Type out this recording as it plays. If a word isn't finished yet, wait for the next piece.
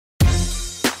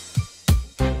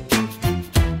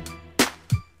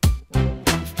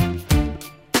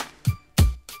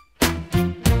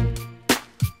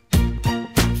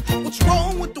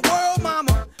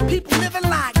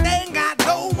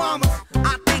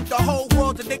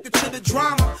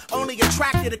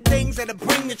attracted to things that'll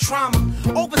bring the trauma.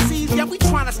 Overseas, yeah, we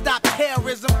trying to stop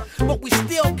terrorism, but we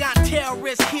still got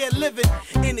terrorists here living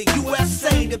in the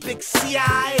USA, the big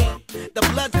CIA, the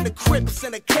Bloods and the Crips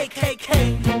and the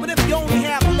KKK. But if you only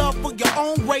have love for your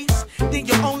own race, then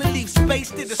you only leave space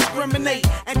to discriminate.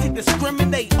 And to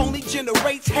discriminate only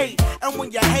generates hate. And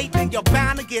when you hate, then you're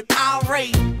bound to get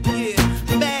irate. Yeah,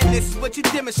 madness is what you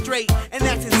demonstrate, and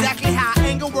that's exactly how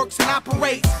anger works and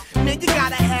operates. Man, you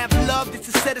gotta have love just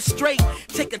to set it straight.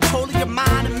 Take control of your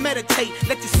mind and meditate.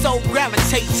 Let your soul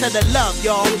gravitate to the love,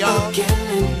 y'all. People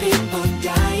killing, people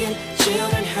dying,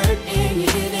 children hurt and you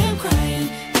hear them crying.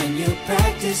 When you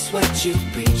practice what you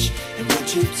preach, and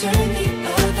would you turn the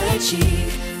other cheek?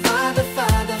 Father,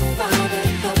 Father, Father,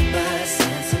 help us,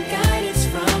 send some guidance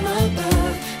from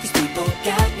above. These people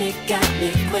got me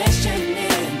questioning.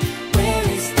 Where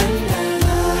is the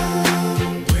love?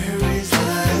 Where is the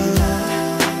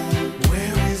love?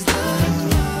 Where is the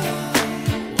love?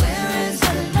 Where is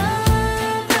the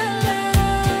love? The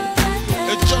love?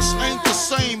 It just ain't the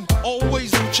same,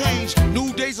 always in change.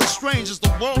 New days are strange, is the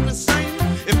world insane?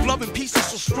 If love and peace is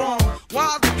so strong, why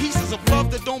are the pieces of love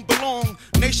that don't belong?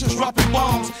 Nations dropping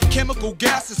bombs, chemical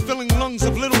gases filling lungs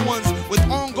of little ones with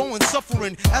ongoing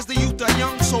suffering as the youth are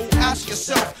young. So ask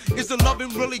yourself, is the loving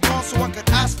really gone? So I could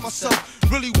ask myself,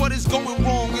 really what is going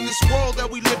wrong in this world that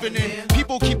we living in?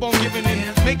 People keep on giving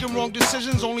in, making wrong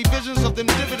decisions, only visions of them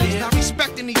dividends. Not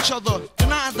respecting each other,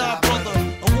 denying thy brother.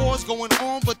 A war's going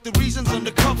on, but the reason's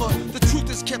undercover. The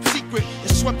truth is kept secret,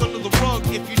 it's swept under the rug.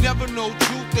 If you never know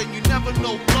truth, then you never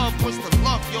know love. Where's the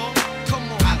love, y'all? Come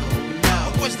on, I don't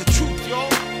know. Where's the truth, y'all?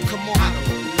 Come on, I don't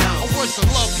know. Where's the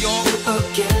love, y'all? People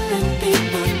killing,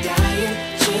 people dying,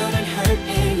 children hurt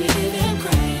and you hear them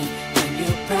crying. When you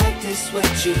practice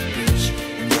what you preach,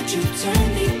 and would you turn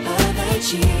the other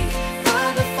cheek?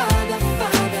 Father, Father,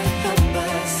 Father, help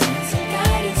us, send some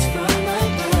guidance from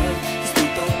above. These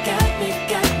people got me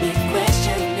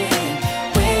questioning.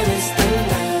 Where is the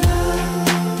love?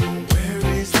 Where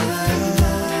is the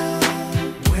love?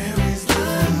 Where is the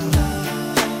love?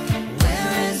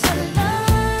 Where is the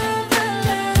love? The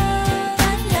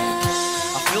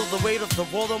love? I feel the weight of the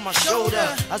world on my shoulder.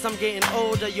 As I'm getting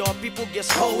older, your people get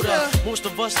colder. Most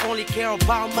of us only care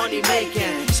about money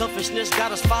making. Selfishness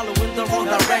got us following the wrong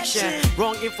direction.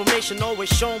 Wrong information always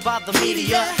shown by the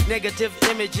media. Negative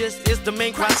images is the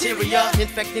main criteria.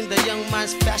 Infecting the young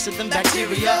minds faster than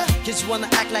bacteria. Kids wanna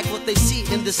act like what they see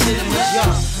in the cinemas,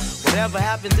 yeah. Whatever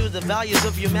happened to the values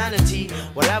of humanity?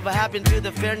 Whatever happened to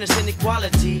the fairness and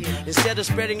equality? Instead of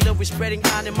spreading love, we're spreading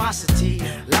animosity.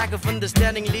 Lack of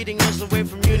understanding leading us away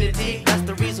from unity. That's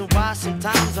the reason why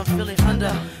sometimes I'm feeling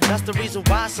under. That's the reason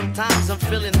why sometimes I'm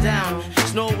feeling down.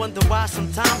 It's no wonder why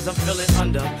sometimes I'm feeling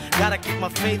under. Gotta keep my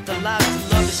faith alive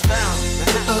till love is found.